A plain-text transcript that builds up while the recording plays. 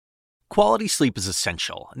Quality sleep is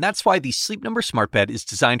essential, and that's why the Sleep Number Smart Bed is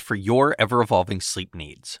designed for your ever-evolving sleep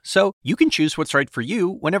needs. So you can choose what's right for you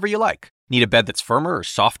whenever you like. Need a bed that's firmer or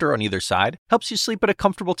softer on either side? Helps you sleep at a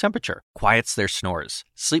comfortable temperature, quiets their snores.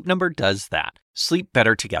 Sleep Number does that. Sleep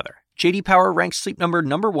better together. J.D. Power ranks Sleep Number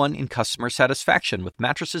 #1 in customer satisfaction with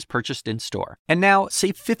mattresses purchased in-store. And now,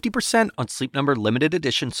 save 50% on Sleep Number limited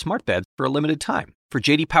edition smart beds for a limited time. For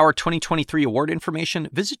J.D. Power 2023 award information,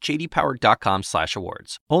 visit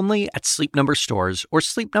jdpower.com/awards. Only at Sleep Number stores or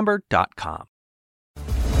sleepnumber.com.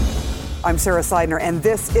 I'm Sarah Seidner, and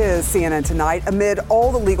this is CNN Tonight. Amid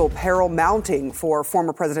all the legal peril mounting for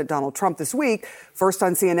former President Donald Trump this week, first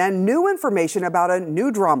on CNN, new information about a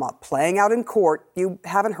new drama playing out in court you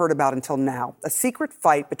haven't heard about until now. A secret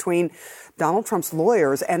fight between Donald Trump's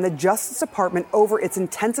lawyers and the Justice Department over its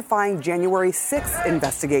intensifying January 6th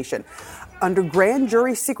investigation. Under grand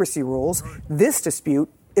jury secrecy rules, this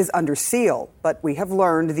dispute is under seal. But we have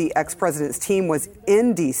learned the ex-president's team was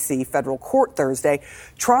in D.C. federal court Thursday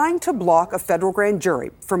trying to block a federal grand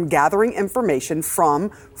jury from gathering information from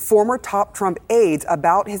former top Trump aides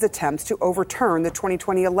about his attempts to overturn the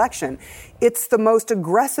 2020 election. It's the most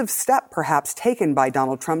aggressive step perhaps taken by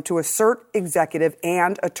Donald Trump to assert executive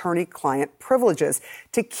and attorney-client privileges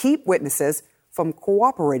to keep witnesses from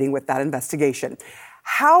cooperating with that investigation.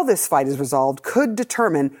 How this fight is resolved could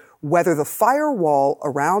determine whether the firewall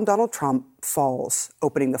around Donald Trump falls,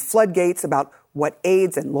 opening the floodgates about what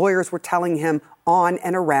aides and lawyers were telling him on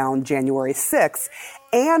and around January 6th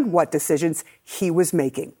and what decisions he was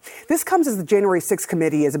making. This comes as the January 6th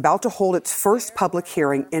committee is about to hold its first public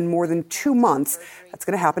hearing in more than 2 months. That's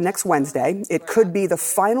going to happen next Wednesday. It could be the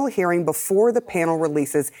final hearing before the panel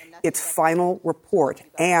releases its final report.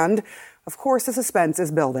 And of course, the suspense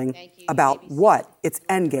is building about what its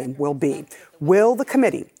endgame will be. Will the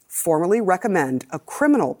committee formally recommend a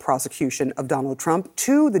criminal prosecution of Donald Trump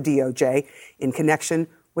to the DOJ in connection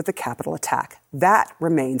with the Capitol attack? That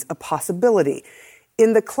remains a possibility.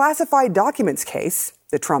 In the classified documents case,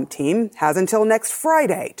 the Trump team has until next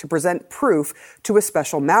Friday to present proof to a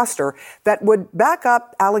special master that would back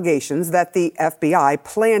up allegations that the FBI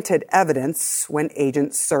planted evidence when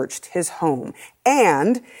agents searched his home.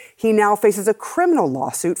 And he now faces a criminal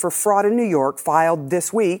lawsuit for fraud in New York filed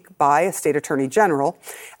this week by a state attorney general.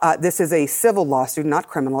 This is a civil lawsuit, not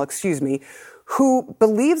criminal, who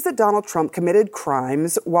believes that Donald Trump committed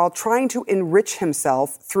crimes while trying to enrich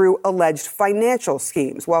himself through alleged financial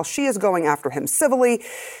schemes. While she is going after him civilly,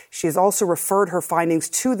 she has also referred her findings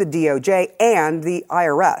to the DOJ and the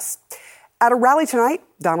IRS. At a rally tonight,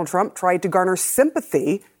 Donald Trump tried to garner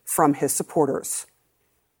sympathy from his supporters.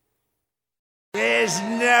 There's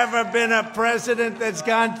never been a president that's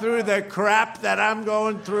gone through the crap that I'm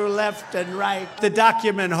going through left and right. The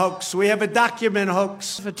document hoax. We have a document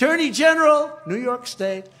hoax. Attorney General, New York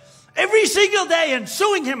State, every single day and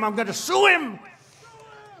suing him. I'm going to sue him.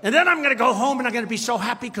 And then I'm going to go home and I'm going to be so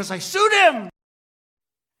happy because I sued him.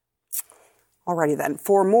 Alrighty then.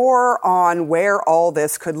 For more on where all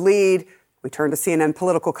this could lead, we turn to CNN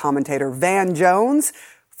political commentator Van Jones,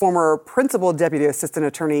 former Principal Deputy Assistant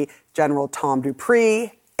Attorney General Tom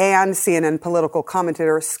Dupree, and CNN political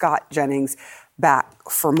commentator Scott Jennings back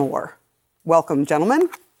for more. Welcome, gentlemen.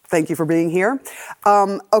 Thank you for being here.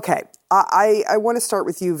 Okay, I want to start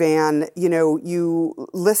with you, Van. You know, you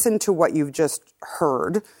listen to what you've just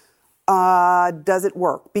heard. Does it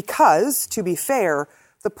work? Because, to be fair,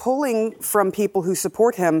 the polling from people who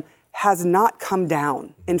support him has not come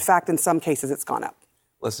down. In fact, in some cases, it's gone up.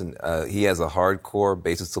 Listen, he has a hardcore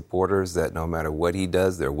base of supporters that no matter what he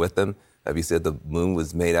does, they're with him. If he said the moon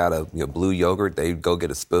was made out of blue yogurt, they'd go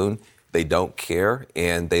get a spoon. They don't care,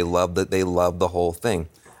 and they love the whole thing.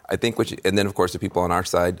 I think and then of course the people on our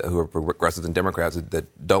side who are progressives and Democrats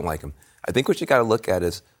that don't like him. I think what you got to look at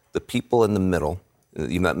is the people in the middle.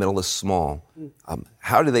 Even that middle is small.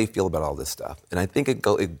 How do they feel about all this stuff? And I think it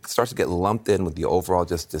starts to get lumped in with the overall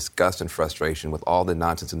just disgust and frustration with all the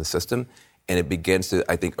nonsense in the system. And it begins to,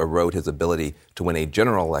 I think, erode his ability to win a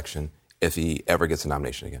general election if he ever gets a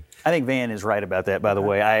nomination again. I think Van is right about that, by the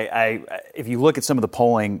way. If you look at some of the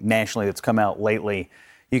polling nationally that's come out lately,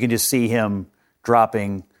 you can just see him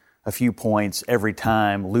dropping a few points every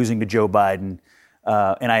time, losing to Joe Biden.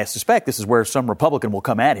 And I suspect this is where some Republican will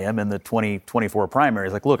come at him in the 2024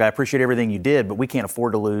 primaries. Like, look, I appreciate everything you did, but we can't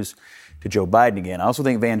afford to lose to Joe Biden again. I also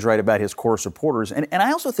think Van's right about his core supporters. And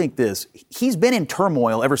I also think he's been in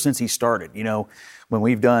turmoil ever since he started. You know, when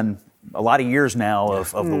we've done a lot of years now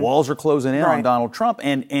of the walls are closing in on Donald Trump,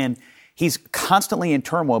 and he's constantly in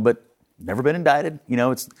turmoil, but never been indicted. You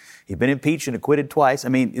know, he's been impeached and acquitted twice. I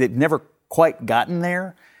mean, they've never quite gotten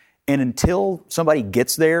there. And until somebody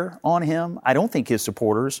gets there on him, I don't think his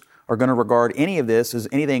supporters are going to regard any of this as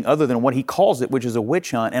anything other than what he calls it, which is a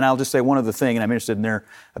witch hunt. And I'll just say one other thing, and I'm interested in their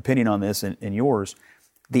opinion on this and yours.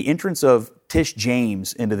 The entrance of Tish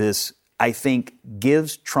James into this, I think,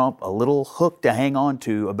 gives Trump a little hook to hang on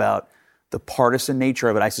to about the partisan nature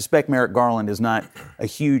of it. I suspect Merrick Garland is not a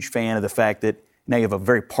huge fan of the fact that now you have a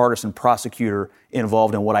very partisan prosecutor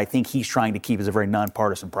involved in what I think he's trying to keep as a very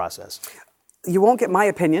nonpartisan process. You won't get my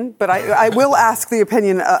opinion, but I will ask the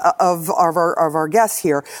opinion of our guests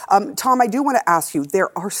here. Tom, I do want to ask you,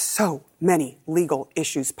 there are so many legal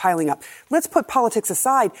issues piling up. Let's put politics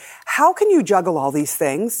aside. How can you juggle all these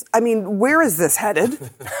things? I mean, where is this headed?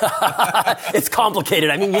 It's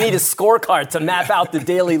complicated. I mean, you need a scorecard to map out the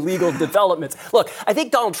daily legal developments. Look, I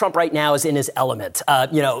think Donald Trump right now is in his element.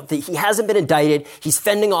 He hasn't been indicted. He's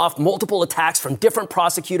fending off multiple attacks from different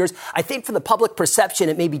prosecutors. I think for the public perception,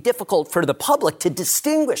 it may be difficult for the public to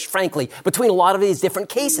distinguish, frankly, between a lot of these different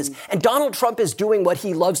cases. And Donald Trump is doing what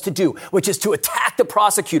he loves to do, which is to attack the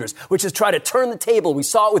prosecutors, which is try to turn the table. We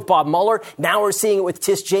saw it with Bob Mueller. Now we're seeing it with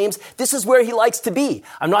Tish James. This is where he likes to be.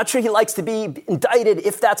 I'm not sure he likes to be indicted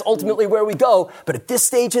if that's ultimately where we go. But at this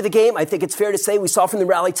stage of the game, I think it's fair to say we saw from the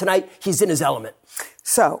rally tonight, he's in his element.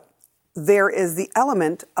 So there is the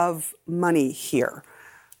element of money here.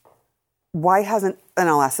 Why hasn't, and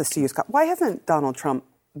I'll ask this to you, Scott, why hasn't Donald Trump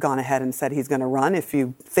gone ahead and said he's going to run if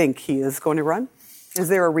you think he is going to run? Is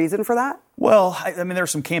there a reason for that? Well, I mean, there are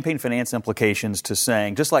some campaign finance implications to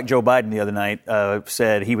saying, just like Joe Biden the other night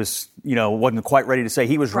said he was, wasn't quite ready to say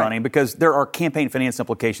he was running, because there are campaign finance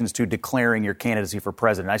implications to declaring your candidacy for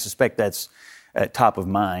president. I suspect that's at top of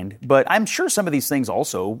mind. But I'm sure some of these things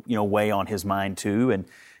also, weigh on his mind, too.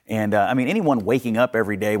 And I mean, anyone waking up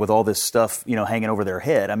every day with all this stuff, hanging over their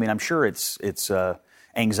head, I mean, I'm sure it's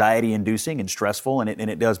anxiety-inducing and stressful, and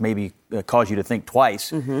it does maybe cause you to think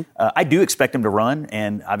twice. Mm-hmm. I do expect him to run,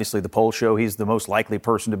 and obviously the polls show he's the most likely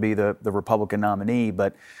person to be the Republican nominee,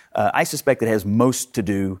 but I suspect it has most to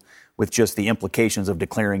do with just the implications of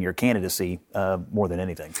declaring your candidacy more than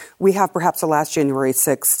anything. We have perhaps the last January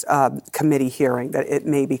 6th committee hearing that it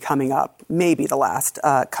may be coming up, maybe the last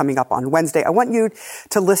coming up on Wednesday. I want you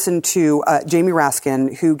to listen to Jamie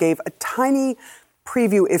Raskin, who gave a tiny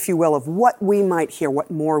preview, if you will, of what we might hear, what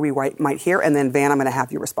more we might hear. And then, Van, I'm going to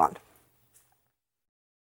have you respond.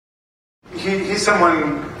 He's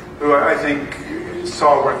someone who I think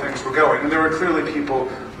saw where things were going. And there were clearly people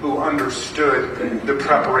who understood the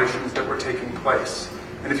preparations that were taking place.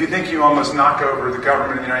 And if you think you almost knock over the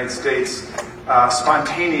government of the United States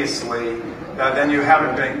spontaneously, then you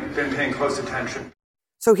haven't been paying close attention.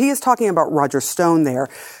 So he is talking about Roger Stone there.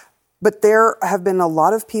 But there have been a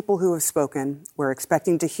lot of people who have spoken. We're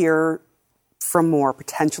expecting to hear from more,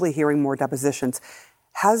 potentially hearing more depositions.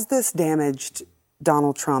 Has this damaged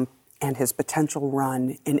Donald Trump and his potential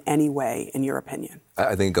run in any way, in your opinion?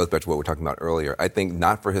 I think it goes back to what we were talking about earlier. I think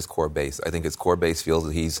not for his core base. I think his core base feels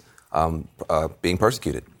that he's being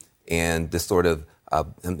persecuted. And this sort of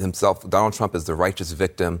himself, Donald Trump is the righteous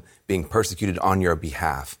victim being persecuted on your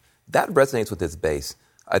behalf. That resonates with his base.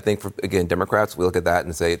 I think, again, Democrats, we look at that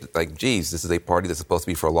and say, like, geez, this is a party that's supposed to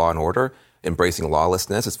be for law and order, embracing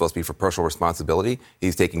lawlessness. It's supposed to be for personal responsibility.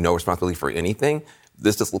 He's taking no responsibility for anything.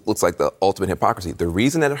 This just looks like the ultimate hypocrisy. The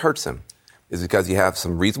reason that it hurts him is because you have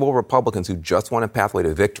some reasonable Republicans who just want a pathway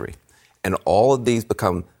to victory. And all of these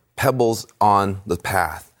become pebbles on the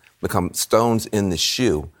path, become stones in the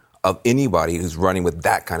shoe of anybody who's running with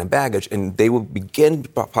that kind of baggage. And they will begin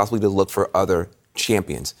possibly to look for other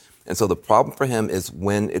champions. And so the problem for him is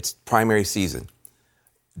when it's primary season,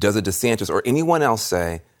 does a DeSantis or anyone else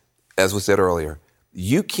say, as was said earlier,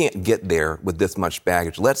 you can't get there with this much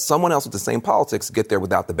baggage. Let someone else with the same politics get there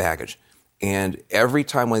without the baggage. And every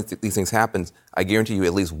time when these things happen, I guarantee you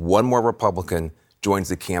at least one more Republican joins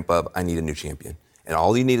the camp of, I need a new champion. And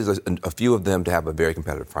all you need is a few of them to have a very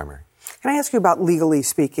competitive primary. Can I ask you about, legally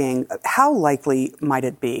speaking, how likely might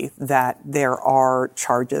it be that there are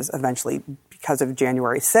charges eventually because of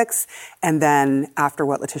January 6th, and then after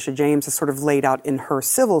what Letitia James has sort of laid out in her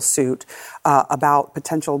civil suit about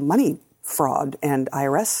potential money fraud and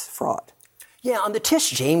IRS fraud? Yeah, on the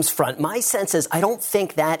Tish James front, my sense is I don't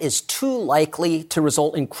think that is too likely to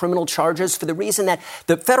result in criminal charges for the reason that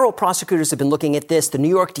the federal prosecutors have been looking at this. The New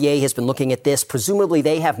York DA has been looking at this. Presumably,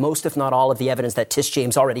 they have most, if not all, of the evidence that Tish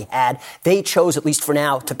James already had. They chose, at least for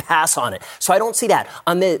now, to pass on it. So I don't see that.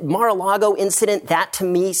 On the Mar-a-Lago incident, that to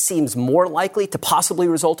me seems more likely to possibly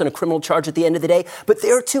result in a criminal charge at the end of the day. But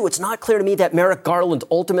there, too, it's not clear to me that Merrick Garland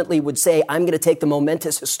ultimately would say, I'm going to take the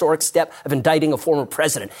momentous historic step of indicting a former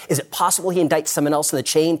president. Is it possible he indict someone else in the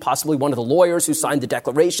chain, possibly one of the lawyers who signed the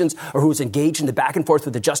declarations or who was engaged in the back and forth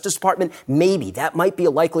with the Justice Department. Maybe that might be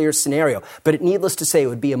a likelier scenario. But needless to say, it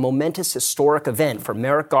would be a momentous historic event for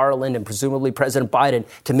Merrick Garland and presumably President Biden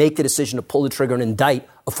to make the decision to pull the trigger and indict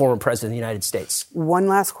a former president of the United States. One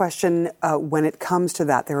last question. When it comes to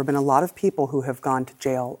that, there have been a lot of people who have gone to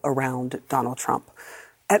jail around Donald Trump.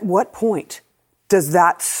 At what point does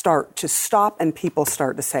that start to stop and people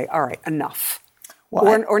start to say, all right, enough?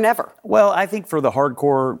 Well, or never? Well, I think for the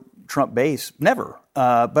hardcore Trump base, never.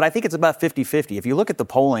 But I think it's about 50-50. If you look at the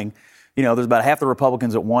polling, there's about half the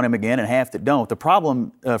Republicans that want him again and half that don't. The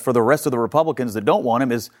problem for the rest of the Republicans that don't want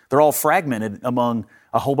him is they're all fragmented among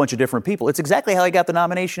a whole bunch of different people. It's exactly how he got the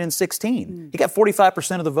nomination in 2016. He got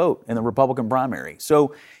 45% of the vote in the Republican primary.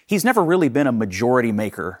 So he's never really been a majority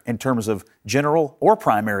maker in terms of general or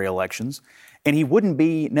primary elections. And he wouldn't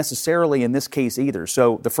be necessarily in this case either.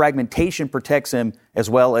 So the fragmentation protects him as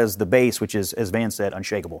well as the base, which is, as Van said,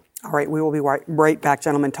 unshakable. All right, we will be right back,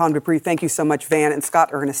 gentlemen. Tom Dupree, thank you so much. Van and Scott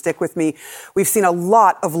are going to stick with me. We've seen a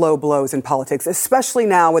lot of low blows in politics, especially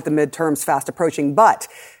now with the midterms fast approaching. But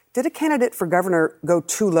did a candidate for governor go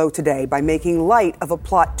too low today by making light of a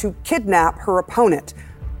plot to kidnap her opponent?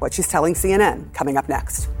 What she's telling CNN, coming up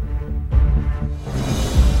next.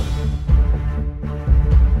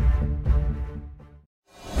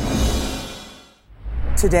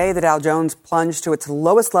 Today, the Dow Jones plunged to its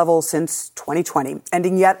lowest level since 2020,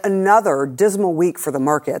 ending yet another dismal week for the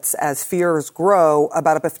markets as fears grow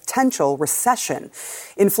about a potential recession.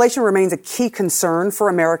 Inflation remains a key concern for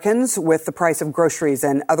Americans, with the price of groceries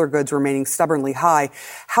and other goods remaining stubbornly high.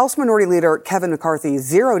 House Minority Leader Kevin McCarthy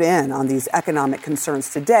zeroed in on these economic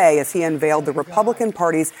concerns today as he unveiled the Republican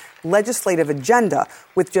Party's legislative agenda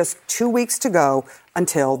with just 2 weeks to go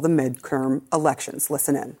until the midterm elections.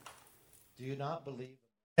 Listen in. Do you not believe?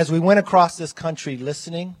 As we went across this country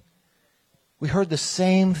listening, we heard the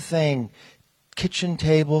same thing, kitchen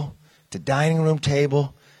table to dining room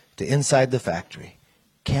table to inside the factory.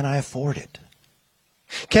 Can I afford it?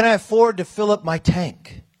 Can I afford to fill up my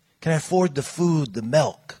tank? Can I afford the food, the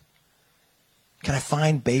milk? Can I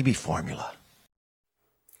find baby formula?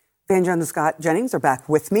 Van Jones and Scott Jennings are back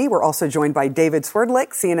with me. We're also joined by David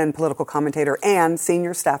Swerdlick, CNN political commentator and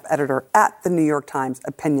senior staff editor at the New York Times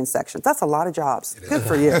opinion section. That's a lot of jobs. Good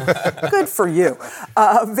for you. Good for you.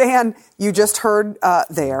 Van, you just heard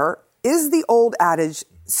there, is the old adage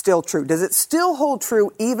still true? Does it still hold true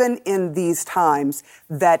even in these times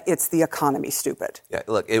that it's the economy, stupid? Yeah,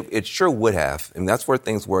 look, it sure would have. And that's where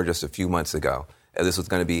things were just a few months ago. This was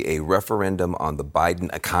going to be a referendum on the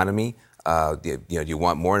Biden economy. You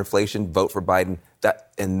want more inflation, vote for Biden.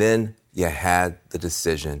 And then you had the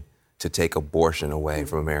decision to take abortion away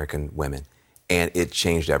from American women. And it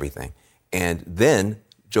changed everything. And then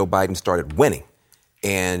Joe Biden started winning.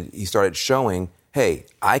 And he started showing, hey,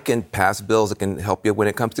 I can pass bills that can help you when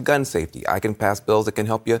it comes to gun safety. I can pass bills that can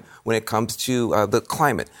help you when it comes to the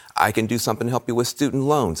climate. I can do something to help you with student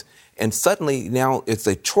loans. And suddenly now it's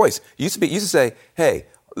a choice. You used to say, hey,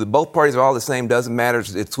 both parties are all the same, doesn't matter.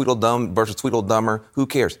 It's Tweedledum versus Tweedledummer. Who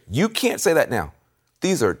cares? You can't say that now.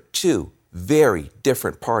 These are two very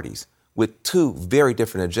different parties with two very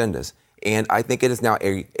different agendas. And I think it is now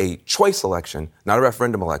a choice election, not a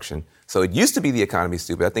referendum election. So it used to be the economy,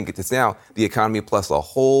 stupid. I think it's now the economy plus a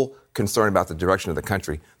whole concern about the direction of the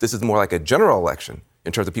country. This is more like a general election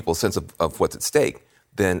in terms of people's sense of what's at stake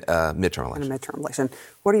than a midterm election. A midterm election.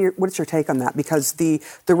 What's your take on that? Because the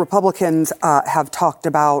Republicans have talked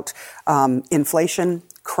about inflation,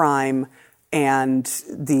 crime, and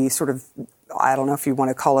the sort of, I don't know if you want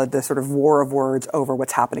to call it the sort of war of words over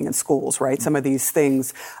what's happening in schools, right? Mm-hmm. Some of these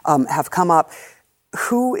things have come up.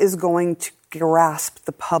 Who is going to grasp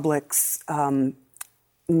the public's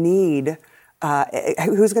need?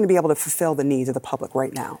 Who's going to be able to fulfill the needs of the public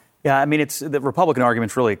right now? Yeah, I mean, it's the Republican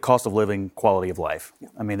argument's really cost of living, quality of life. Yeah.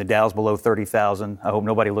 I mean, the Dow's below 30,000. I hope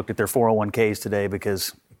nobody looked at their 401ks today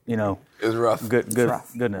because, it was rough.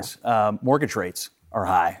 Goodness. Mortgage rates are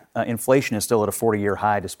high. Inflation is still at a 40-year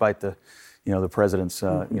high, despite the president's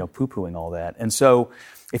poo-pooing all that. And so,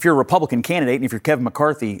 if you're a Republican candidate and if you're Kevin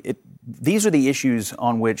McCarthy, these are the issues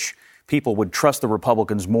on which people would trust the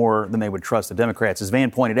Republicans more than they would trust the Democrats. As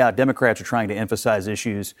Van pointed out, Democrats are trying to emphasize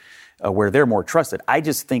issues where they're more trusted. I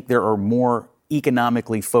just think there are more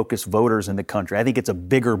economically focused voters in the country. I think it's a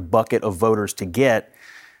bigger bucket of voters to get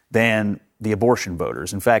than the abortion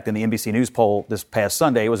voters. In fact, in the NBC News poll this past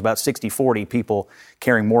Sunday, it was about 60-40 people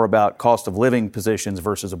caring more about cost of living positions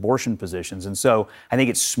versus abortion positions. And so I think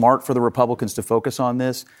it's smart for the Republicans to focus on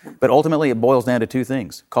this. But ultimately, it boils down to two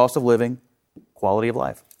things: cost of living, quality of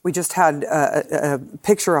life. We just had a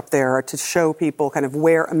picture up there to show people kind of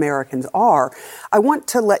where Americans are. I want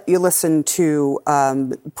to let you listen to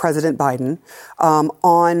President Biden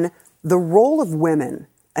on the role of women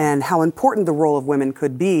and how important the role of women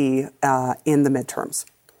could be in the midterms.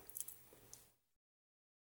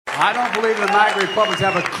 I don't believe the MAGA Republicans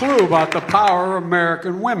have a clue about the power of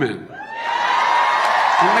American women.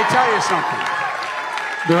 Let me tell you something.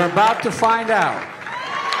 They're about to find out.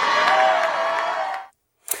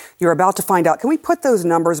 You're about to find out. Can we put those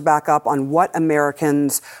numbers back up on what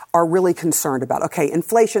Americans are really concerned about? Okay,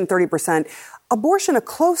 inflation, 30%. Abortion, a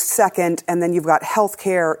close second, and then you've got health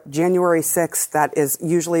care, January 6th, that is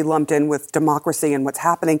usually lumped in with democracy and what's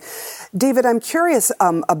happening. David, I'm curious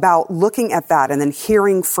about looking at that and then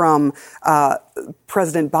hearing from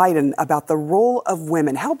President Biden about the role of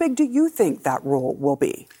women. How big do you think that role will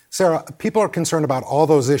be? Sarah, people are concerned about all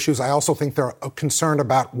those issues. I also think they're concerned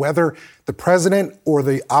about whether the president or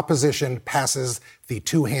the opposition passes the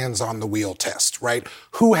two hands on the wheel test, right?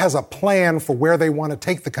 Who has a plan for where they want to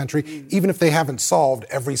take the country, even if they haven't solved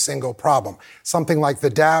every single problem? Something like the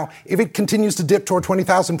Dow, if it continues to dip toward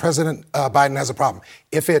 20,000, President Biden has a problem.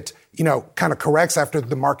 If it, kind of corrects after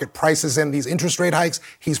the market prices in these interest rate hikes,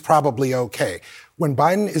 he's probably okay. When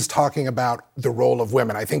Biden is talking about the role of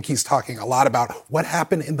women, I think he's talking a lot about what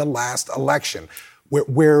happened in the last election,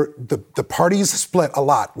 where the parties split a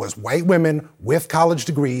lot was white women with college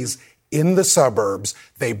degrees in the suburbs.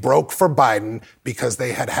 They broke for Biden because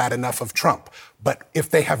they had had enough of Trump. But if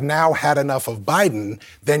they have now had enough of Biden,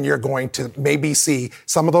 then you're going to maybe see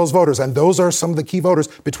some of those voters, and those are some of the key voters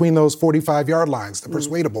between those 45-yard lines, the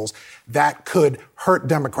persuadables, that could hurt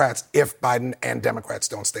Democrats if Biden and Democrats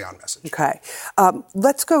don't stay on message. Okay.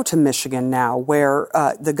 Let's go to Michigan now, where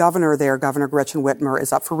the governor there, Governor Gretchen Whitmer,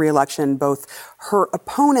 is up for re-election. Both her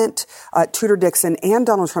opponent, Tudor Dixon, and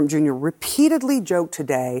Donald Trump Jr. repeatedly joked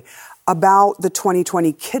today about the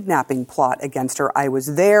 2020 kidnapping plot against her. I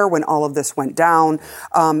was there when all of this went down,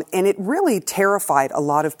 and it really terrified a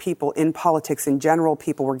lot of people in politics in general.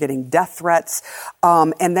 People were getting death threats,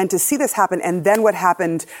 and then to see this happen, and then what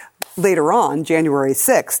happened later on, January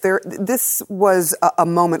 6th, this was a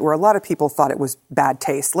moment where a lot of people thought it was bad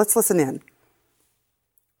taste. Let's listen in.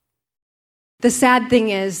 The sad thing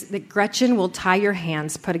is that Gretchen will tie your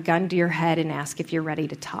hands, put a gun to your head, and ask if you're ready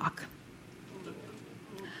to talk.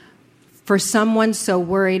 For someone so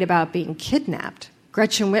worried about being kidnapped,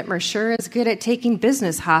 Gretchen Whitmer sure is good at taking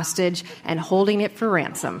business hostage and holding it for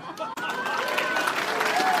ransom.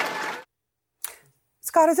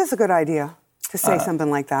 Scott, is this a good idea to say something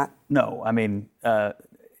like that? No. I mean,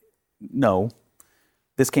 no.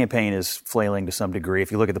 This campaign is flailing to some degree.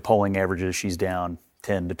 If you look at the polling averages, she's down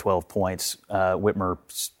 10 to 12 points. Whitmer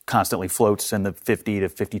constantly floats in the 50 to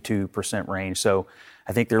 52% range. So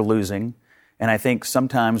I think they're losing. And I think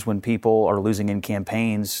sometimes when people are losing in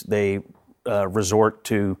campaigns, they resort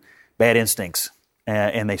to bad instincts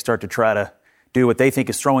and they start to try to do what they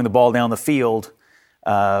think is throwing the ball down the field.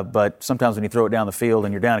 But sometimes when you throw it down the field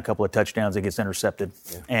and you're down a couple of touchdowns, it gets intercepted.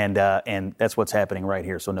 Yeah. And that's what's happening right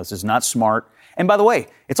here. So no, this is not smart. And by the way,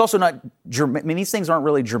 it's also not germane. I mean, these things aren't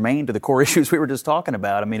really germane to the core issues we were just talking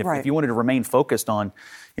about. I mean, if you wanted to remain focused on,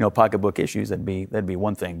 pocketbook issues, that'd be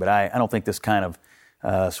one thing. But I don't think this kind of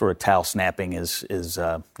sort of towel snapping is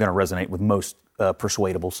going to resonate with most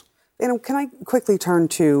persuadables. Can I quickly turn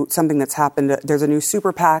to something that's happened? There's a new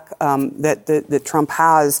super PAC that Trump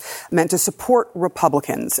has meant to support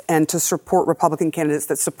Republicans and to support Republican candidates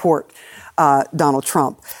that support Donald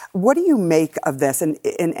Trump. What do you make of this?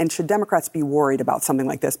 And should Democrats be worried about something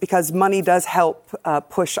like this? Because money does help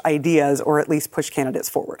push ideas or at least push candidates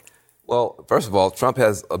forward. Well, first of all, Trump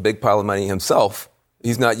has a big pile of money himself.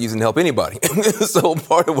 He's not using to help anybody. So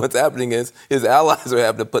part of what's happening is his allies are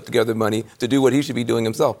having to put together money to do what he should be doing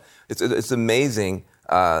himself. It's amazing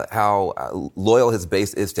how loyal his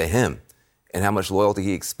base is to him and how much loyalty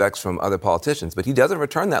he expects from other politicians. But he doesn't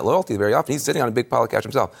return that loyalty very often. He's sitting on a big pile of cash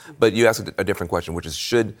himself. But you asked a different question, which is,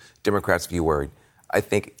 should Democrats be worried? I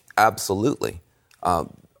think absolutely.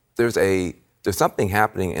 There's something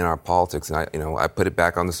happening in our politics, and I put it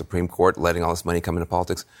back on the Supreme Court, letting all this money come into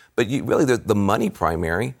politics. But the money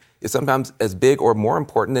primary is sometimes as big or more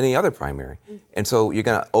important than any other primary. And so you're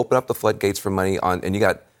going to open up the floodgates for money and you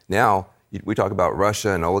got now, we talk about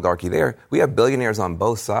Russia and oligarchy there. We have billionaires on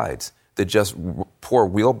both sides that just pour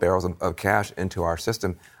wheelbarrows of cash into our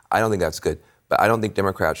system. I don't think that's good. But I don't think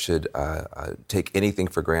Democrats should take anything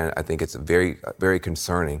for granted. I think it's very, very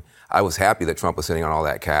concerning. I was happy that Trump was sitting on all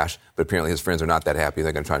that cash, but apparently his friends are not that happy.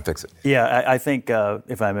 They're going to try and fix it. Yeah, I think,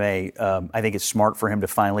 if I may, I think it's smart for him to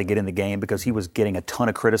finally get in the game because he was getting a ton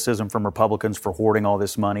of criticism from Republicans for hoarding all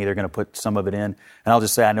this money. They're going to put some of it in. And I'll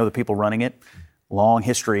just say, I know the people running it. Long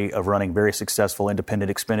history of running very successful independent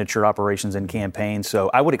expenditure operations and campaigns. So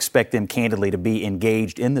I would expect them, candidly, to be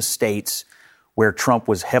engaged in the states where Trump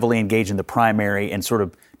was heavily engaged in the primary and sort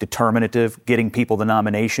of determinative, getting people the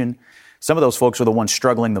nomination. Some of those folks are the ones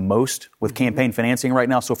struggling the most with campaign financing right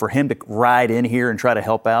now. So for him to ride in here and try to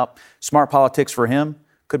help out, smart politics for him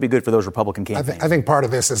could be good for those Republican campaigns. I think part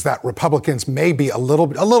of this is that Republicans may be a little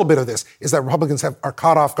bit of this is that Republicans are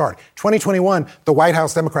caught off guard. 2021, the White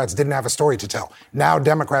House Democrats didn't have a story to tell. Now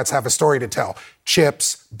Democrats have a story to tell.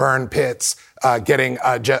 Chips, burn pits, getting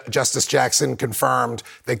Justice Jackson confirmed.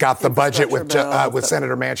 They got the budget with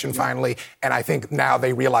Senator Manchin finally. And I think now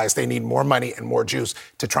they realize they need more money and more juice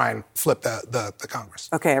to try and flip the Congress.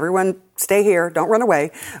 Okay, everyone stay here. Don't run away.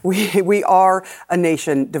 We are a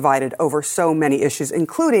nation divided over so many issues,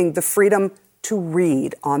 including the freedom to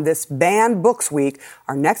read. On this Banned Books Week,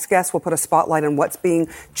 our next guest will put a spotlight on what's being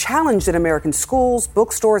challenged in American schools,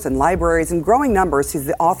 bookstores, and libraries in growing numbers. He's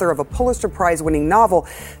the author of a Pulitzer Prize-winning novel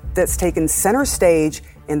that's taken center stage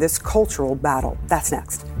in this cultural battle. That's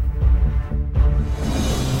next.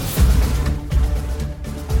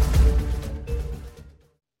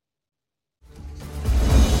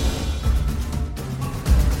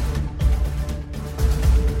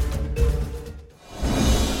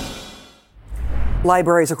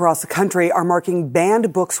 Libraries across the country are marking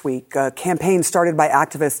Banned Books Week, a campaign started by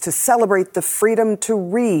activists to celebrate the freedom to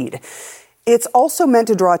read. It's also meant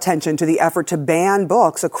to draw attention to the effort to ban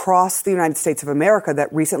books across the United States of America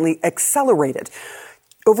that recently accelerated.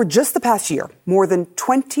 Over just the past year, more than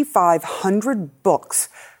 2,500 books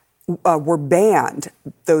were banned.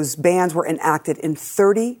 Those bans were enacted in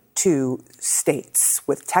 32 states,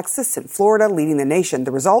 with Texas and Florida leading the nation.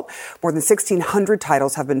 The result, more than 1,600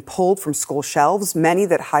 titles have been pulled from school shelves, many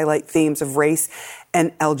that highlight themes of race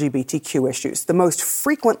and LGBTQ issues. The most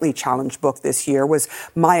frequently challenged book this year was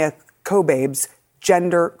Maya Kobabe's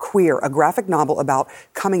Gender Queer, a graphic novel about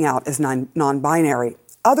coming out as non-binary.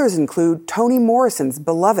 Others include Toni Morrison's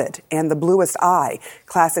Beloved and The Bluest Eye,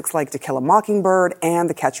 classics like To Kill a Mockingbird and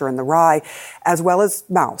The Catcher in the Rye, as well as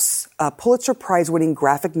Maus, a Pulitzer Prize-winning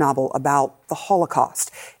graphic novel about the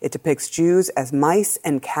Holocaust. It depicts Jews as mice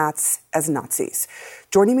and cats as Nazis.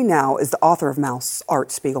 Joining me now is the author of Maus, Art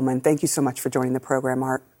Spiegelman. Thank you so much for joining the program,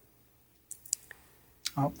 Art.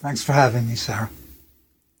 Oh, thanks for having me, Sarah.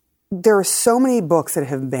 There are so many books that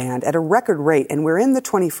have been banned at a record rate, and we're in the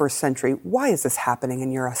 21st century. Why is this happening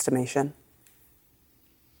in your estimation?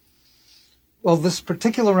 Well, this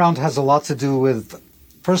particular round has a lot to do with,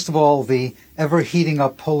 first of all, the ever heating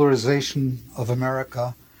up polarization of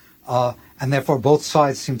America, and therefore both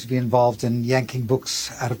sides seem to be involved in yanking books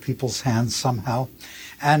out of people's hands somehow.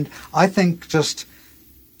 And I think just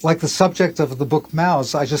like the subject of the book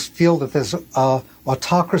Maus, I just feel that there's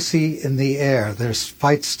autocracy in the air. There's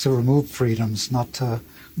fights to remove freedoms, not to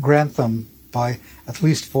grant them, by at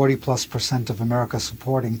least 40+% of America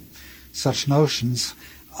supporting such notions.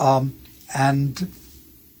 And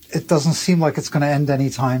it doesn't seem like it's going to end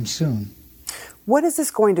anytime soon. What is this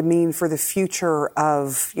going to mean for the future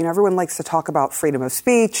of, everyone likes to talk about freedom of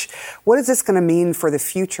speech. What is this going to mean for the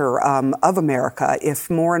future of America if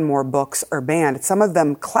more and more books are banned? Some of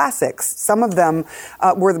them classics. Some of them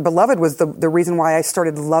were Beloved was the reason why I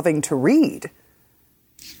started loving to read.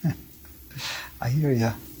 I hear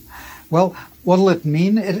you. Well, what'll it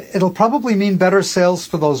mean? It'll probably mean better sales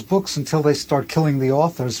for those books until they start killing the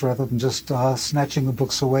authors rather than just snatching the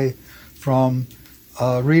books away from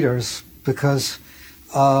readers. Because,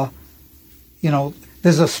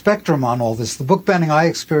 there's a spectrum on all this. The book banning I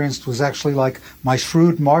experienced was actually like my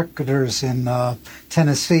shrewd marketers in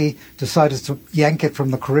Tennessee decided to yank it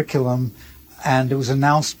from the curriculum, and it was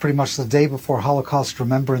announced pretty much the day before Holocaust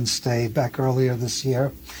Remembrance Day back earlier this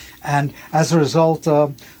year. And as a result,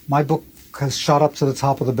 my book has shot up to the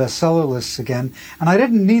top of the bestseller lists again. And I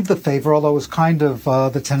didn't need the favor, although it was kind of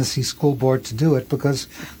the Tennessee School Board to do it, because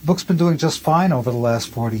the book's been doing just fine over the last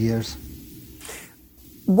 40 years.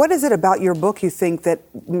 What is it about your book you think that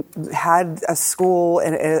had a school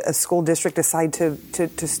and a school district decide to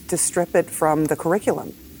strip it from the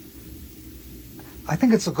curriculum? I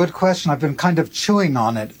think it's a good question. I've been kind of chewing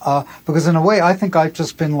on it because in a way I think I've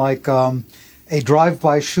just been like a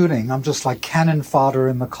drive-by shooting. I'm just like cannon fodder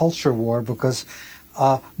in the culture war because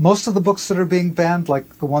most of the books that are being banned,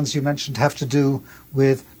 like the ones you mentioned, have to do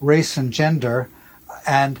with race and gender.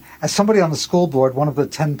 And as somebody on the school board, one of the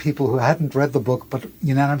 10 people who hadn't read the book but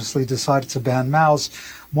unanimously decided to ban Mao's,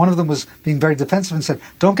 one of them was being very defensive and said,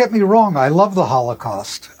 "Don't get me wrong, I love the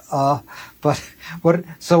Holocaust." But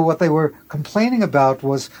what they were complaining about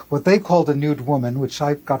was what they called a nude woman, which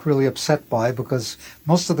I got really upset by because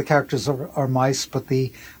most of the characters are mice, but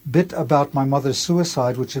the bit about my mother's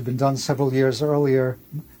suicide, which had been done several years earlier,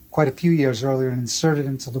 quite a few years earlier, and inserted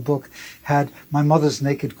into the book, had my mother's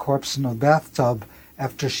naked corpse in a bathtub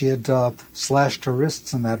after she had slashed her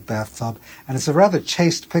wrists in that bathtub. And it's a rather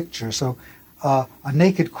chaste picture, so a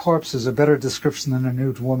naked corpse is a better description than a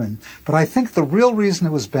nude woman. But I think the real reason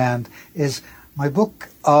it was banned is my book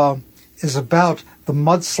is about the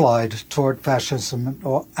mudslide toward fascism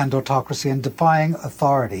and autocracy and defying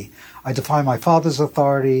authority. I defy my father's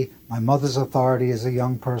authority, my mother's authority as a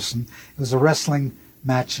young person. It was a wrestling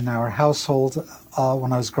match in our household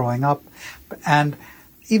when I was growing up. And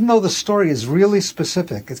even though the story is really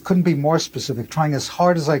specific, it couldn't be more specific, trying as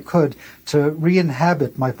hard as I could to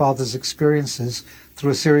re-inhabit my father's experiences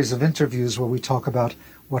through a series of interviews where we talk about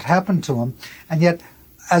what happened to him. And yet,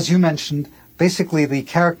 as you mentioned, basically the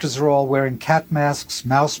characters are all wearing cat masks,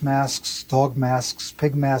 mouse masks, dog masks,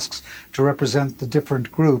 pig masks to represent the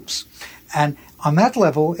different groups. And on that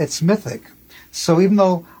level, it's mythic. So even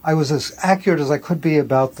though I was as accurate as I could be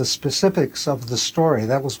about the specifics of the story,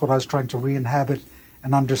 that was what I was trying to re-inhabit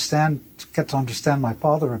and understand, to get to understand my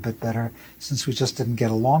father a bit better, since we just didn't get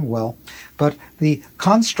along well. But the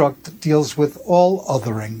construct deals with all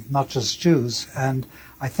othering, not just Jews, and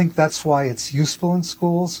I think that's why it's useful in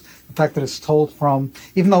schools. The fact that it's told from,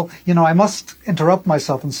 even though, I must interrupt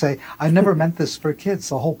myself and say, I never meant this for kids.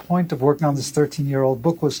 The whole point of working on this 13-year-old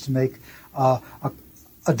book was to make a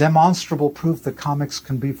demonstrable proof that comics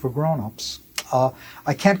can be for grown-ups.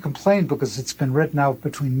 I can't complain because it's been read now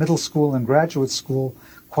between middle school and graduate school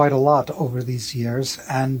quite a lot over these years.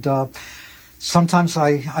 And sometimes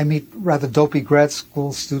I meet rather dopey grad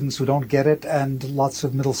school students who don't get it and lots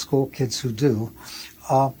of middle school kids who do.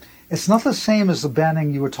 It's not the same as the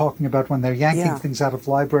banning you were talking about when they're yanking things out of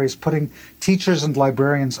libraries, putting teachers and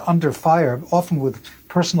librarians under fire, often with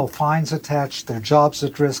personal fines attached, their jobs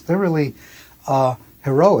at risk. They're really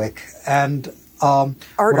heroic. And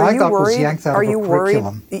what I got was yanked out of a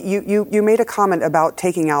curriculum. You made a comment about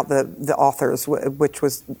taking out the authors, which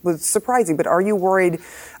was surprising, but are you worried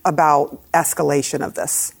about escalation of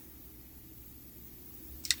this?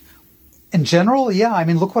 In general, yeah. I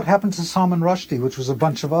mean, look what happened to Salman Rushdie, which was a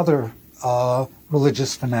bunch of other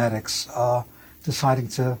religious fanatics deciding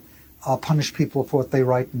to punish people for what they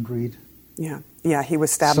write and read. Yeah, he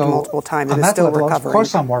was stabbed multiple times and is still recovering. Of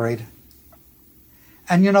course I'm worried.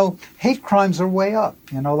 And, hate crimes are way up.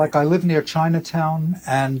 Like I live near Chinatown,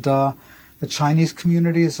 and the Chinese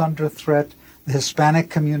community is under threat. The Hispanic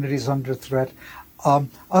community is under threat.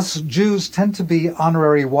 Us Jews tend to be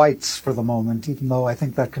honorary whites for the moment, even though I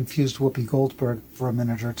think that confused Whoopi Goldberg for a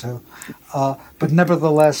minute or two. But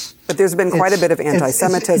nevertheless... But there's been quite a bit of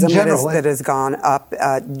anti-Semitism that has gone up.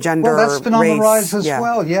 Gender, well, that's been race, on the rise as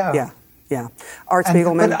well, yeah. Art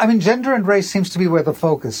Spiegelman. But, gender and race seems to be where the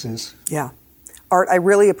focus is. Yeah. Art, I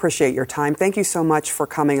really appreciate your time. Thank you so much for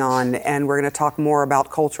coming on, and we're going to talk more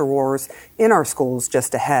about culture wars in our schools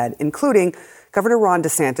just ahead, including Governor Ron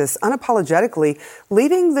DeSantis unapologetically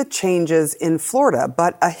leading the changes in Florida.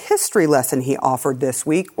 But a history lesson he offered this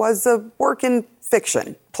week was a work in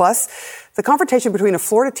fiction. Plus, the confrontation between a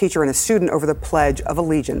Florida teacher and a student over the Pledge of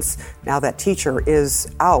Allegiance. Now that teacher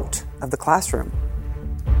is out of the classroom.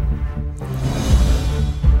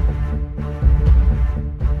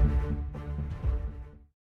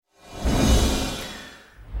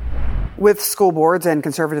 With school boards and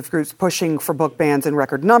conservative groups pushing for book bans in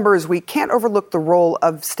record numbers, we can't overlook the role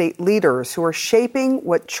of state leaders who are shaping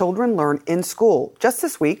what children learn in school. Just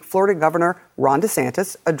this week, Florida Governor Ron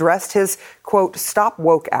DeSantis addressed his, quote, Stop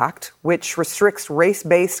Woke Act, which restricts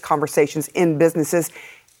race-based conversations in businesses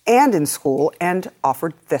and in school, and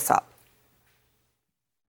offered this up.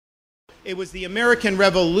 It was the American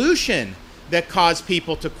Revolution that caused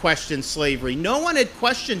people to question slavery. No one had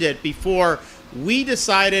questioned it before we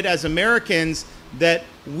decided as Americans that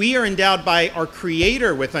we are endowed by our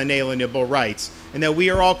Creator with unalienable rights and that we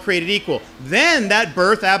are all created equal. Then that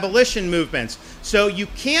birthed abolition movements. So you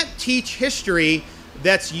can't teach history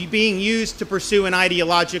that's being used to pursue an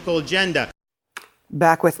ideological agenda.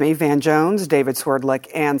 Back with me, Van Jones, David Swerdlick,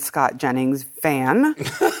 and Scott Jennings. Van.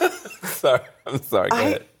 I'm sorry, go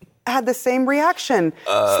ahead. Had the same reaction.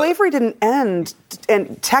 Slavery didn't end,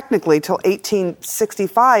 and technically, till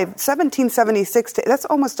 1865, 1776. That's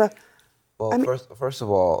almost a. Well, first of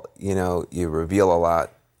all, you reveal a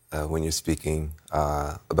lot when you're speaking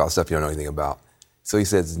about stuff you don't know anything about. So he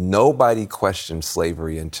says nobody questioned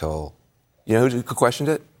slavery until, you know who questioned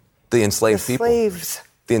it? The enslaved people. Slaves.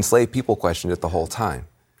 The enslaved people questioned it the whole time.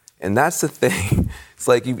 And that's the thing. It's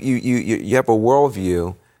like you have a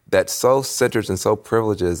worldview that so centers and so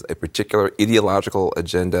privileges a particular ideological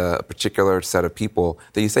agenda, a particular set of people,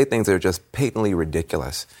 that you say things that are just patently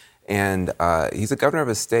ridiculous. And he's a governor of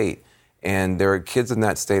a state, and there are kids in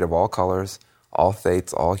that state of all colors, all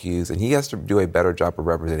faiths, all hues, and he has to do a better job of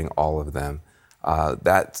representing all of them.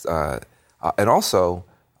 And also,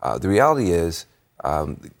 the reality is,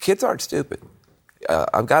 kids aren't stupid.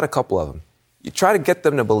 I've got a couple of them. You try to get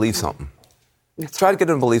them to believe something. Try to get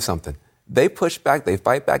them to believe something. They push back, they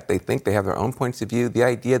fight back, they think they have their own points of view. The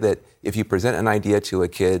idea that if you present an idea to a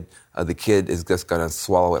kid, the kid is just going to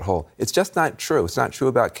swallow it whole. It's just not true. It's not true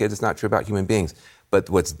about kids. It's not true about human beings. But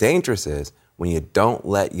what's dangerous is when you don't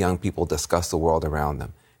let young people discuss the world around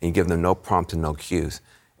them and you give them no prompt and no cues.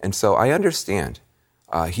 And so I understand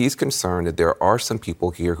he's concerned that there are some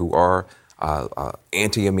people here who are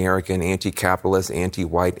anti-American, anti-capitalist,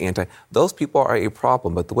 anti-white, those people are a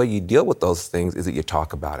problem. But the way you deal with those things is that you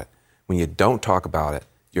talk about it. When you don't talk about it,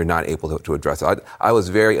 you're not able to address it. I was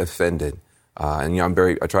very offended, and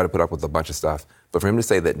I try to put up with a bunch of stuff. But for him to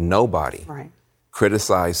say that nobody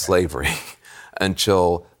criticized slavery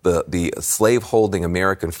until the slave-holding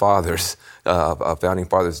American fathers, founding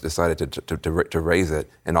fathers, decided to raise it,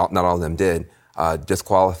 and not all of them did,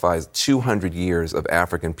 disqualifies 200 years of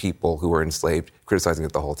African people who were enslaved, criticizing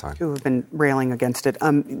it the whole time. Who have been railing against it.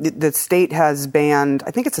 The state has banned,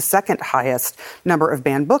 I think it's the second highest number of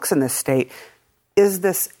banned books in this state. Is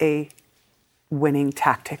this a winning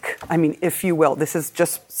tactic? I mean, if you will, this is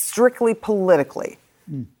just strictly politically.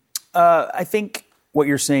 I think what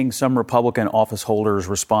you're seeing some Republican office holders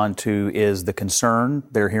respond to is the concern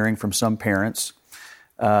they're hearing from some parents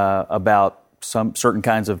about some certain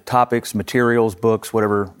kinds of topics, materials, books,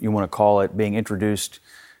 whatever you want to call it, being introduced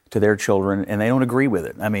to their children, and they don't agree with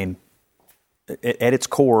it. I mean, at its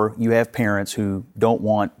core, you have parents who don't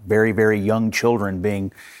want very, very young children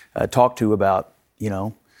being talked to about,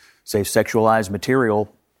 say, sexualized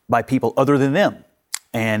material by people other than them.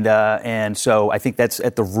 And so I think that's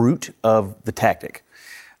at the root of the tactic.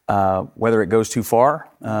 Whether it goes too far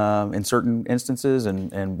in certain instances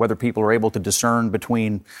and whether people are able to discern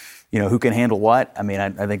between who can handle what? I mean,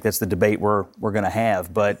 I think that's the debate we're going to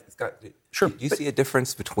have. But sure, do you see a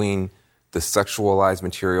difference between the sexualized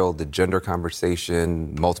material, the gender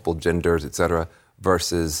conversation, multiple genders, et cetera,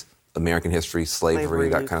 versus American history, slavery,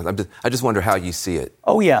 that kind of? I just wonder how you see it.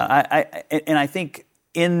 Oh yeah, I think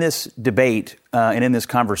in this debate and in this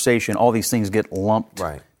conversation, all these things get lumped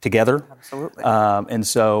together. Absolutely. And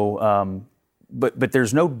so, but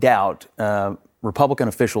there's no doubt Republican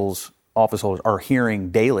office holders are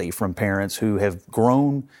hearing daily from parents who have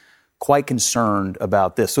grown quite concerned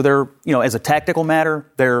about this. So they're, as a tactical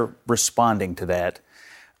matter, they're responding to that.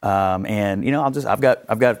 And I've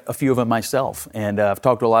got a few of them myself, and I've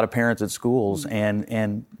talked to a lot of parents at schools,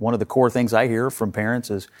 and one of the core things I hear from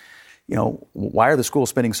parents is, why are the schools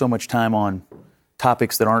spending so much time on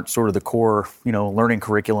topics that aren't sort of the core, learning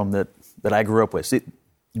curriculum that I grew up with?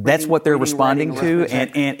 That's what they're responding to,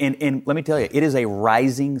 and let me tell you, it is a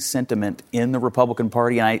rising sentiment in the Republican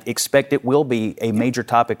Party, and I expect it will be a major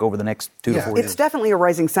topic over the next 2 to 4 years. It's definitely a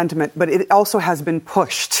rising sentiment, but it also has been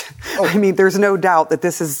pushed. I mean, there's no doubt that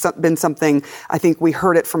this has been something. I think we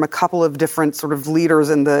heard it from a couple of different sort of leaders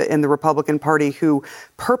in the Republican Party who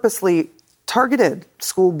purposely targeted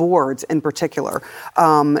school boards in particular,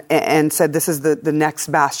 and said this is the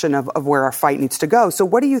next bastion of where our fight needs to go. So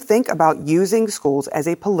what do you think about using schools as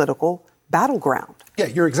a political battleground? Yeah,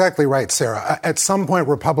 you're exactly right, Sarah. At some point,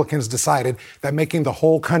 Republicans decided that making the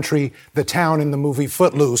whole country the town in the movie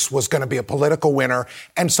Footloose was going to be a political winner.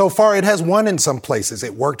 And so far, it has won in some places.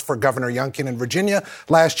 It worked for Governor Youngkin in Virginia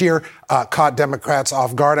last year, caught Democrats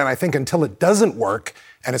off guard. And I think until it doesn't work,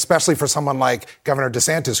 and especially for someone like Governor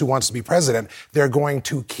DeSantis who wants to be president, they're going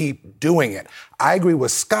to keep doing it. I agree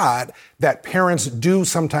with Scott that parents do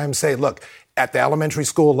sometimes say, look, at the elementary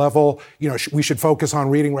school level, we should focus on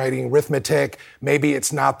reading, writing, arithmetic. Maybe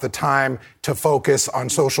it's not the time to focus on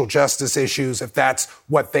social justice issues if that's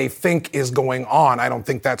what they think is going on. I don't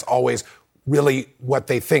think that's always really what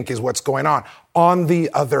they think is what's going on. On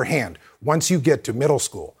the other hand, once you get to middle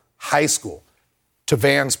school, high school, to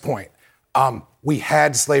Van's point, we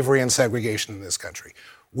had slavery and segregation in this country.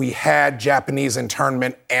 We had Japanese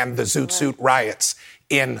internment and the Zoot Suit riots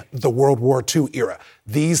in the World War II era.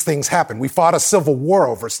 These things happened. We fought a civil war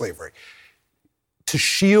over slavery. To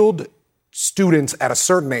shield students at a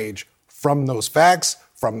certain age from those facts,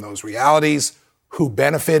 from those realities, who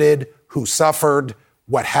benefited, who suffered,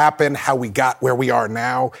 what happened, how we got where we are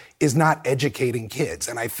now, is not educating kids.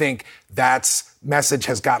 And I think that message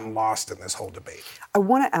has gotten lost in this whole debate. I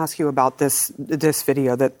want to ask you about this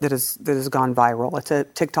video that has gone viral. It's a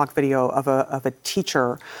TikTok video of a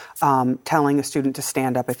teacher telling a student to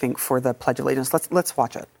stand up, I think, for the Pledge of Allegiance. Let's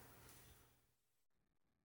watch it.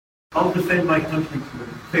 I'll defend my country to the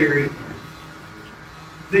very end.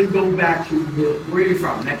 Then go back to where you're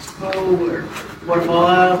from, Mexico or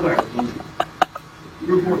Guatemala, where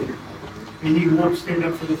you're born here, and you won't stand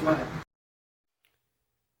up for the flag.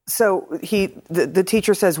 So the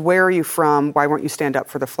teacher says, "Where are you from? Why won't you stand up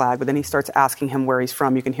for the flag?" But then he starts asking him where he's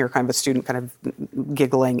from. You can hear kind of a student kind of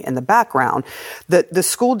giggling in the background. The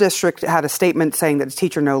school district had a statement saying that the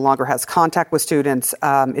teacher no longer has contact with students.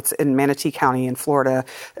 It's in Manatee County in Florida.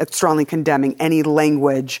 It's strongly condemning any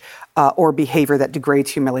language or behavior that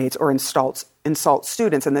degrades, humiliates, or insults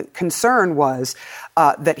students. And the concern was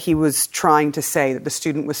that he was trying to say that the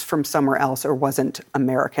student was from somewhere else or wasn't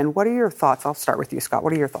American. What are your thoughts? I'll start with you, Scott.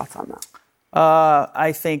 What are your thoughts on that?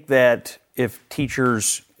 I think that if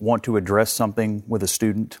teachers want to address something with a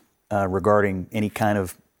student regarding any kind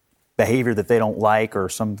of behavior that they don't like or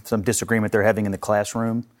some disagreement they're having in the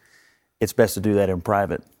classroom, it's best to do that in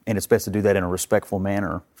private, and it's best to do that in a respectful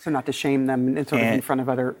manner. So not to shame them in front of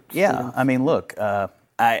other students. I mean, look,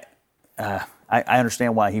 I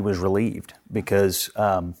understand why he was relieved, because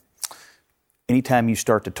anytime you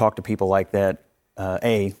start to talk to people like that,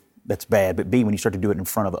 A, that's bad, but B, when you start to do it in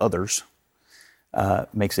front of others,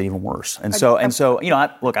 makes it even worse. And so,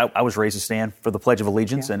 I was raised to stand for the Pledge of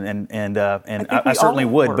Allegiance, and I certainly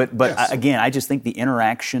would. But yes. Again, I just think the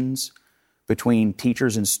interactions between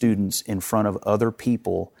teachers and students in front of other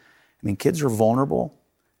people, I mean, kids are vulnerable,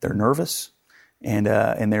 they're nervous, and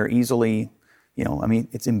they're easily,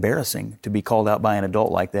 it's embarrassing to be called out by an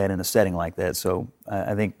adult like that in a setting like that. So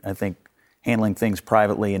I think handling things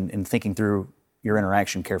privately and thinking through your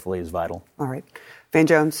interaction carefully is vital. All right. Van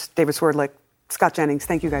Jones, David Swerdlick, Scott Jennings,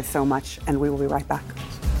 thank you guys so much, and we will be right back.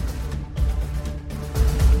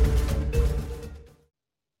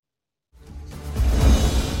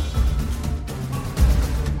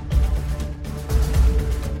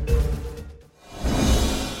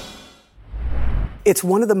 It's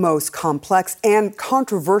one of the most complex and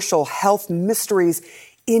controversial health mysteries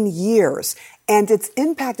in years, and it's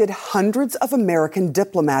impacted hundreds of American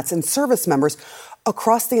diplomats and service members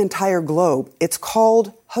across the entire globe. It's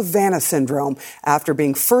called Havana syndrome, after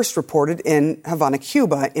being first reported in Havana,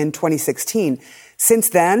 Cuba in 2016. Since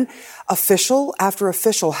then, official after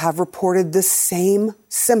official have reported the same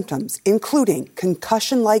symptoms, including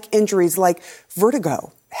concussion-like injuries like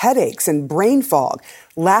vertigo, headaches, and brain fog.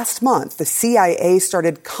 Last month, the CIA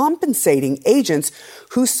started compensating agents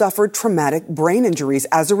who suffered traumatic brain injuries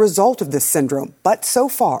as a result of this syndrome. But so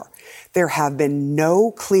far, there have been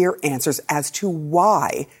no clear answers as to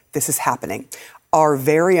why this is happening. Our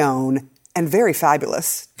very own and very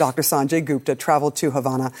fabulous Dr. Sanjay Gupta traveled to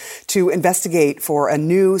Havana to investigate for a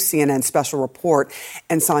new CNN special report.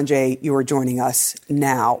 And Sanjay, you are joining us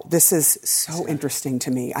now. This is so interesting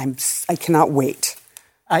to me. I cannot wait.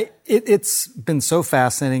 It's been so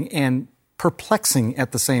fascinating and perplexing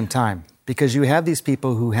at the same time, because you have these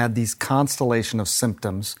people who had these constellation of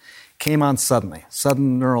symptoms, came on suddenly,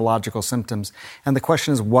 sudden neurological symptoms. And the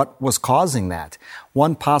question is, what was causing that?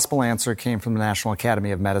 One possible answer came from the National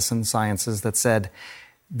Academy of Medicine Sciences that said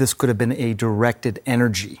this could have been a directed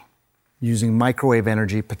energy, using microwave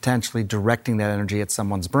energy, potentially directing that energy at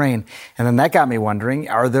someone's brain. And then that got me wondering,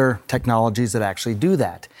 are there technologies that actually do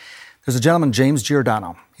that? There's a gentleman, James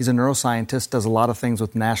Giordano. He's a neuroscientist, does a lot of things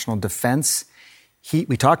with national defense.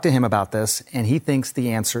 We talked to him about this, and he thinks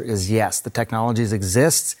the answer is yes. The technologies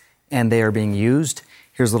exist, and they are being used.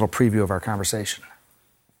 Here's a little preview of our conversation.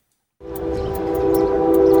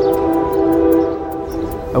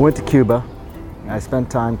 I went to Cuba. I spent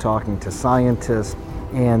time talking to scientists,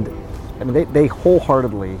 and they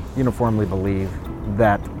wholeheartedly, uniformly believe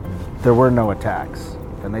that there were no attacks.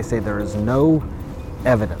 And they say there is no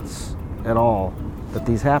evidence at all that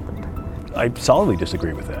these happened. I solidly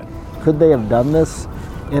disagree with that. Could they have done this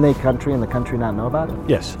in a country and the country not know about it?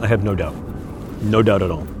 Yes, I have no doubt. No doubt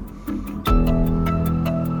at all.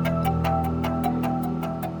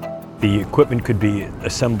 The equipment could be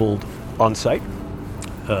assembled on site.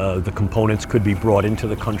 The components could be brought into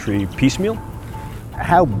the country piecemeal.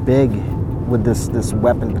 How big would this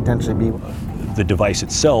weapon potentially be? The device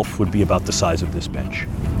itself would be about the size of this bench,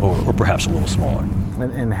 or perhaps a little smaller.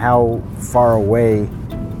 And how far away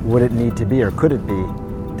would it need to be, or could it be,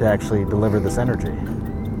 to actually deliver this energy?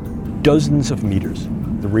 Dozens of meters.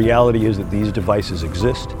 The reality is that these devices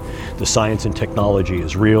exist, the science and technology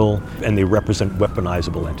is real, and they represent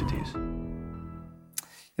weaponizable entities.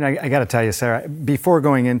 You know, I got to tell you, Sarah, before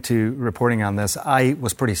going into reporting on this, I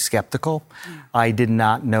was pretty skeptical. I did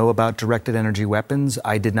not know about directed energy weapons.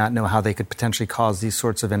 I did not know how they could potentially cause these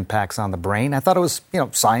sorts of impacts on the brain. I thought it was,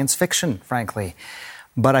 science fiction, frankly.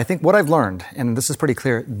 But I think what I've learned, and this is pretty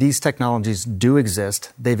clear, these technologies do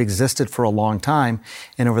exist. They've existed for a long time.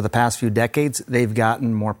 And over the past few decades, they've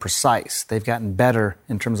gotten more precise. They've gotten better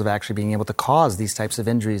in terms of actually being able to cause these types of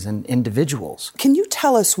injuries in individuals. Can you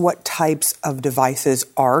tell us what types of devices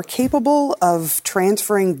are capable of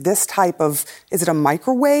transferring this type of, is it a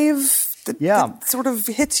microwave? That sort of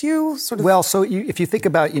hits you? Well, so if you think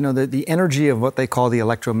about, the energy of what they call the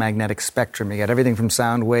electromagnetic spectrum, you got everything from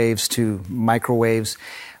sound waves to microwaves.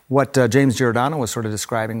 What James Giordano was sort of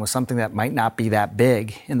describing was something that might not be that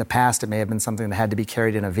big. In the past, it may have been something that had to be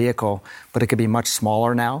carried in a vehicle, but it could be much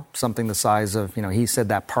smaller now, something the size of, he said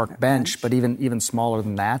that park bench, but even smaller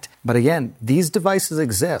than that. But again, these devices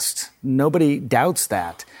exist. Nobody doubts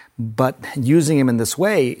that. But using them in this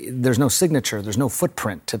way, there's no signature, there's no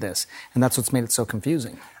footprint to this. And that's what's made it so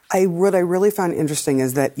confusing. What I really found interesting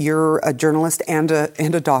is that you're a journalist and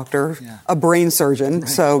a doctor, a brain surgeon. Right.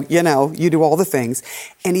 So, you do all the things.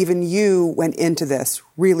 And even you went into this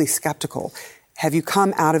really skeptical. Have you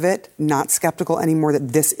come out of it not skeptical anymore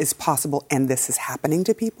that this is possible and this is happening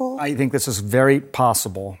to people? I think this is very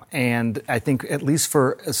possible. And I think at least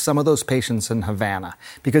for some of those patients in Havana,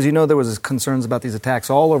 because there was concerns about these attacks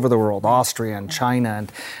all over the world, Austria and China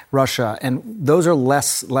and Russia, and those are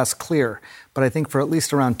less clear. But I think for at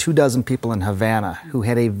least around 24 people in Havana who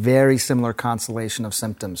had a very similar constellation of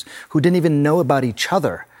symptoms, who didn't even know about each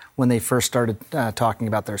other when they first started talking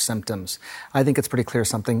about their symptoms, I think it's pretty clear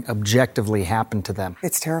something objectively happened to them.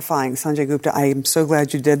 It's terrifying. Sanjay Gupta, I am so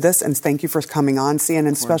glad you did this, and thank you for coming on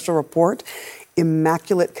CNN Special Report.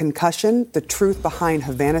 Immaculate Concussion, The Truth Behind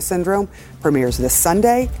Havana Syndrome, premieres this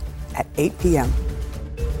Sunday at 8 p.m.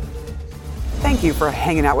 Thank you for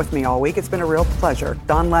hanging out with me all week. It's been a real pleasure.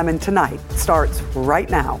 Don Lemon Tonight starts right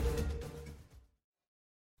now.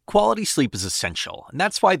 Quality sleep is essential, and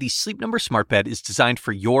that's why the Sleep Number Smart Bed is designed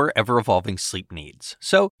for your ever-evolving sleep needs.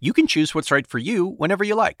 So you can choose what's right for you whenever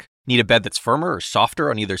you like. Need a bed that's firmer or softer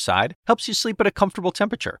on either side? Helps you sleep at a comfortable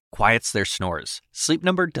temperature. Quiets their snores. Sleep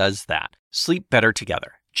Number does that. Sleep better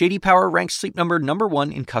together. J.D. Power ranks Sleep Number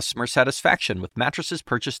 #1 in customer satisfaction with mattresses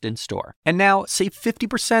purchased in-store. And now, save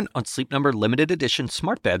 50% on Sleep Number Limited Edition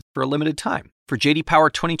Smart Beds for a limited time. For J.D. Power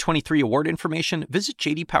 2023 award information, visit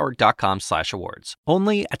jdpower.com/awards.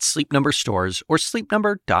 Only at Sleep Number stores or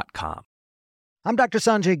sleepnumber.com. I'm Dr.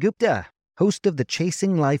 Sanjay Gupta, host of the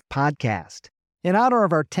Chasing Life podcast. In honor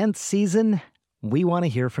of our 10th season, we want to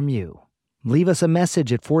hear from you. Leave us a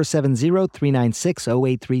message at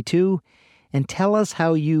 470-396-0832 and tell us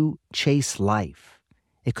how you chase life.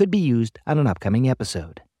 It could be used on an upcoming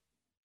episode.